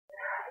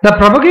The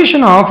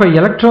propagation of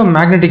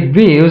electromagnetic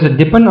waves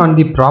depend on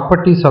the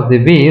properties of the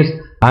waves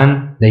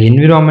and the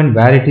environment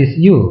where it is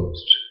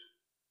used.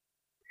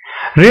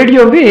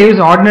 Radio waves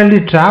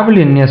ordinarily travel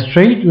in a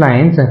straight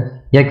lines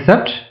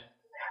except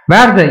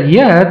where the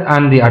earth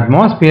and the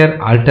atmosphere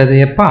alter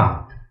their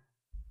path.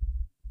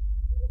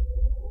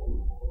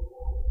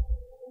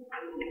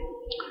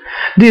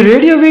 The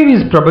radio wave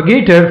is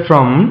propagated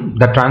from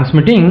the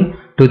transmitting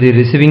to the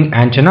receiving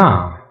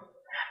antenna,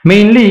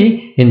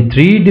 mainly in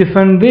 3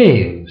 different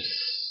waves.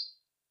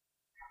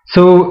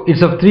 So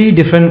it's of 3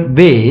 different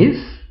ways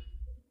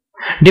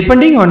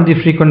depending on the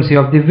frequency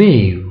of the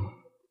wave.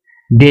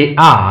 They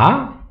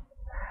are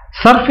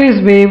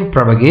surface wave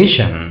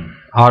propagation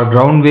or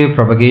ground wave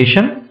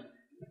propagation.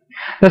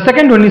 The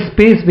second one is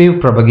space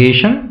wave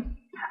propagation,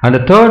 and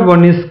the third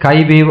one is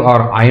sky wave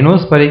or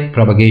ionospheric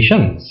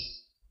propagations.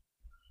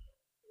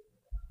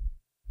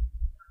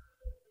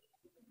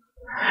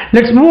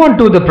 Let's move on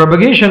to the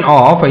propagation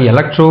of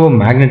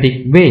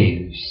electromagnetic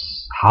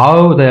waves.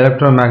 How the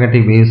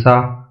electromagnetic waves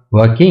are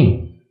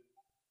working.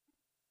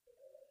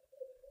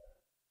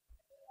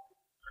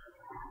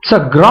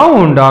 So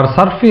ground or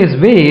surface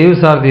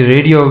waves are the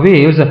radio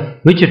waves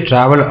which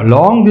travel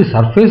along the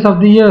surface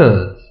of the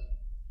earth.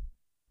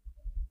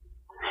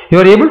 You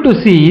are able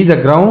to see the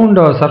ground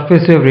or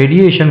surface wave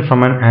radiation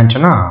from an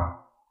antenna.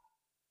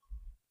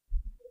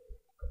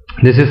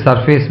 This is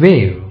surface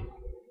wave.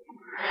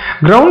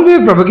 Ground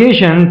wave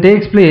propagation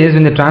takes place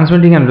when the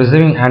transmitting and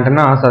receiving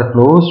antennas are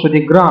close to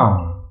the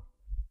ground.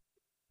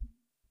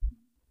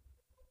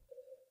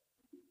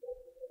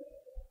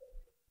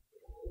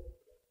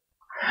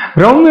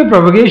 Ground wave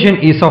propagation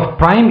is of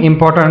prime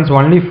importance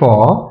only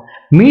for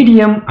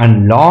medium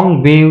and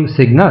long wave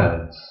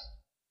signals.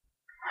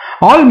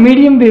 All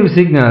medium wave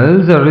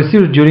signals are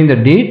received during the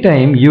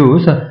daytime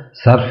use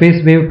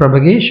surface wave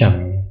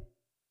propagation.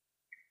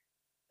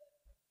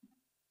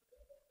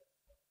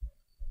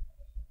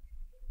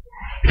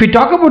 If we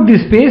talk about the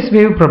space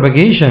wave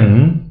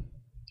propagation,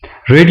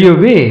 radio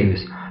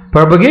waves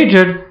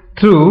propagated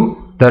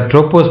through the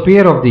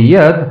troposphere of the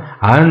earth,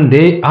 and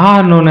they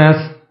are known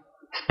as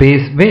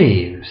space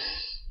waves.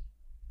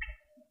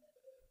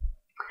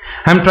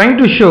 I am trying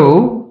to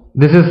show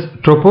this is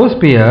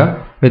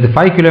troposphere with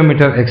 5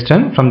 km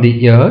extent from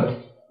the earth,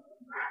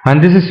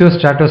 and this is your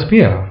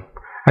stratosphere.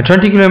 At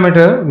 20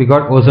 km we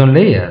got ozone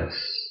layers.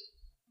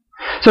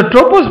 So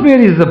troposphere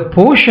is the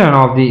portion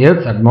of the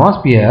earth's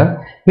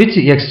atmosphere which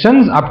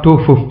extends up to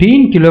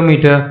 15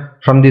 km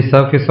from the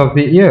surface of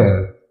the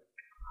earth.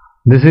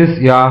 This is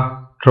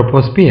your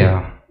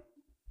troposphere.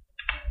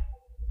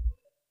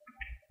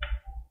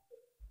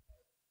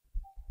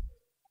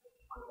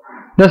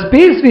 The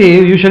space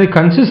wave usually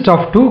consists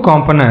of 2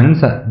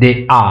 components.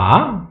 They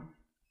are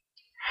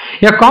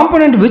a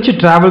component which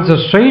travels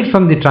straight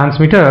from the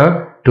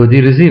transmitter to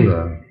the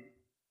receiver,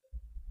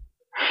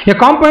 a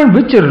component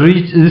which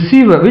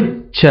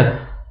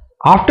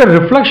after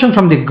reflection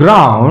from the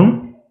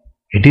ground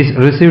it is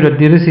received at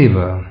the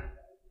receiver.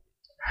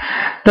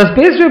 The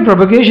space wave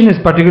propagation is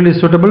particularly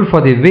suitable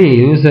for the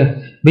waves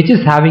which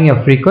is having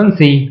a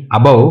frequency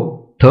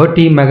above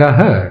 30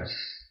 MHz.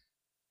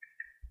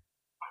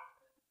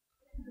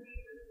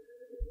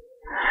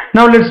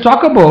 Now let's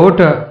talk about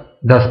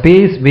the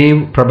space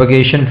wave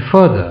propagation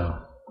further.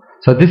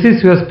 So this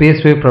is your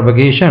space wave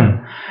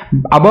propagation.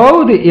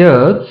 Above the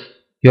earth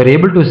you are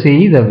able to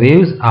see the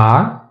waves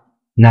are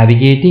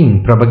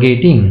navigating,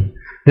 propagating.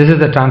 This is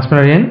the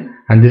transmitter end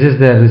and this is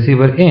the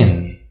receiver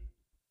end.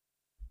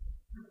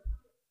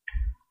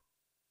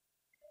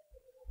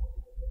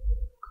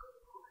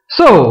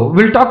 So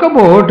we'll talk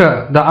about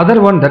the other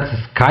one, that's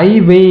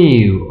sky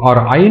wave or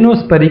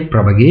ionospheric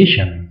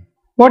propagation.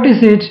 What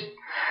is it?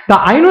 The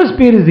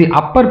ionosphere is the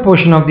upper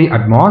portion of the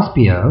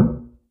atmosphere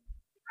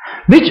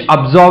which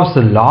absorbs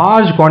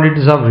large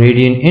quantities of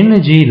radiant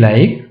energy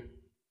like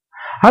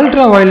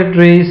ultraviolet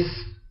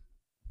rays,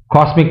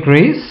 cosmic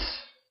rays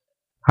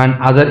and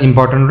other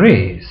important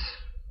rays.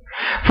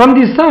 From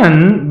the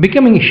sun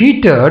becoming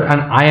heated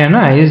and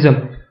ionized,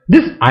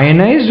 this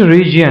ionized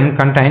region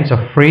contains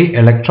free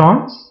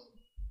electrons,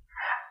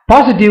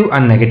 positive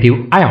and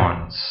negative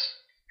ions.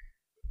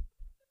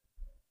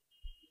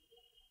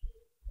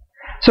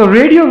 So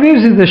radio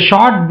waves is the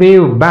short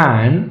wave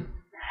band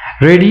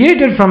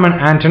radiated from an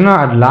antenna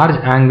at large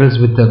angles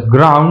with the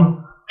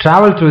ground,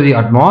 travel through the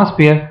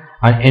atmosphere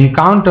and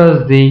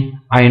encounters the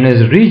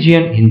ionized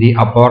region in the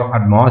upper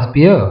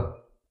atmosphere.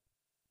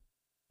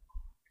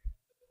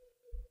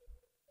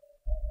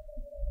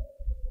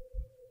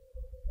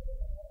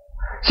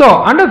 So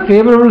under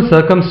favorable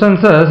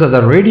circumstances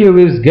the radio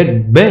waves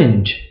get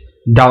bent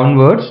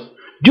downwards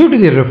due to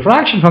the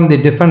refraction from the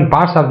different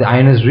parts of the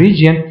ionized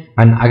region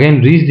and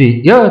again reach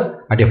the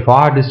earth at a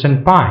far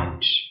distant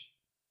point.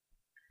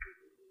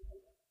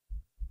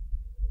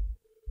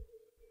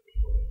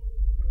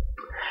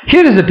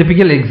 Here is a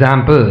typical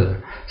example.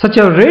 Such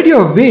a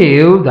radio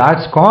wave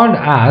that's called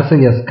as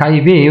a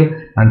sky wave,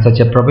 and such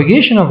a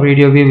propagation of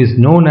radio wave is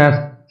known as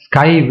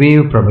sky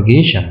wave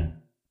propagation.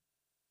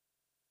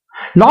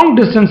 Long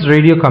distance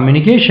radio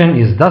communication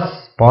is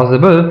thus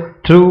possible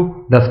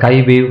through the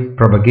skywave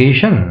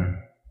propagation.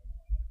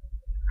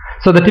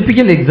 So the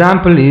typical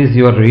example is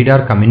your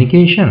radar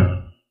communication.